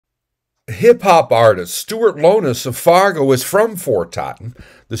Hip-hop artist Stuart Lonis of Fargo is from Fort Totten,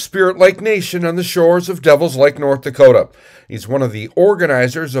 the Spirit Lake Nation on the shores of Devil's Lake, North Dakota. He's one of the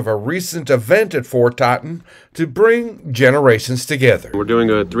organizers of a recent event at Fort Totten to bring generations together. We're doing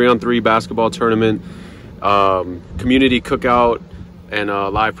a 3-on-3 basketball tournament, community cookout, and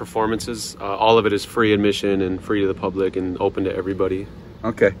live performances. All of it is free admission and free to the public and open to everybody.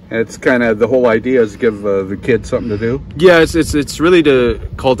 Okay, it's kind of the whole idea is give the kids something to do. Yeah, it's really to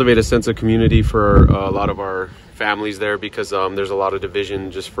cultivate a sense of community for a lot of our families there, because there's a lot of division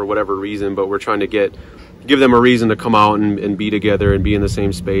just for whatever reason. But we're trying to give them a reason to come out and be together and be in the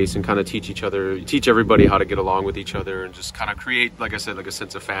same space and kind of teach everybody how to get along with each other and just kind of create, like I said, like a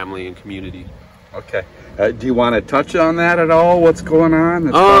sense of family and community. Okay. Do you want to touch on that at all? What's going on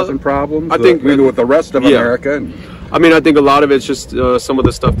that's causing problems? I think maybe with the rest of America. I mean, I think a lot of it's just some of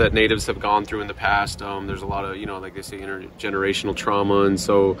the stuff that natives have gone through in the past. There's a lot of, like they say, intergenerational trauma, and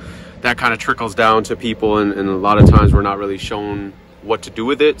so that kind of trickles down to people, and a lot of times we're not really shown what to do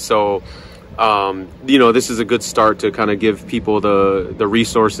with it. So, this is a good start to kind of give people the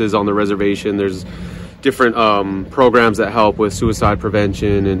resources on the reservation. There's different programs that help with suicide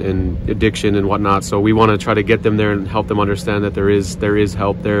prevention and addiction and whatnot. So we want to try to get them there and help them understand that there is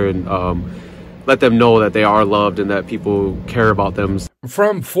help there, and let them know that they are loved and that people care about them.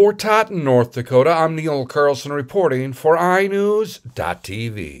 From Fort Totten, North Dakota, I'm Neil Carlson reporting for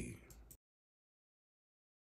iNewZ.TV.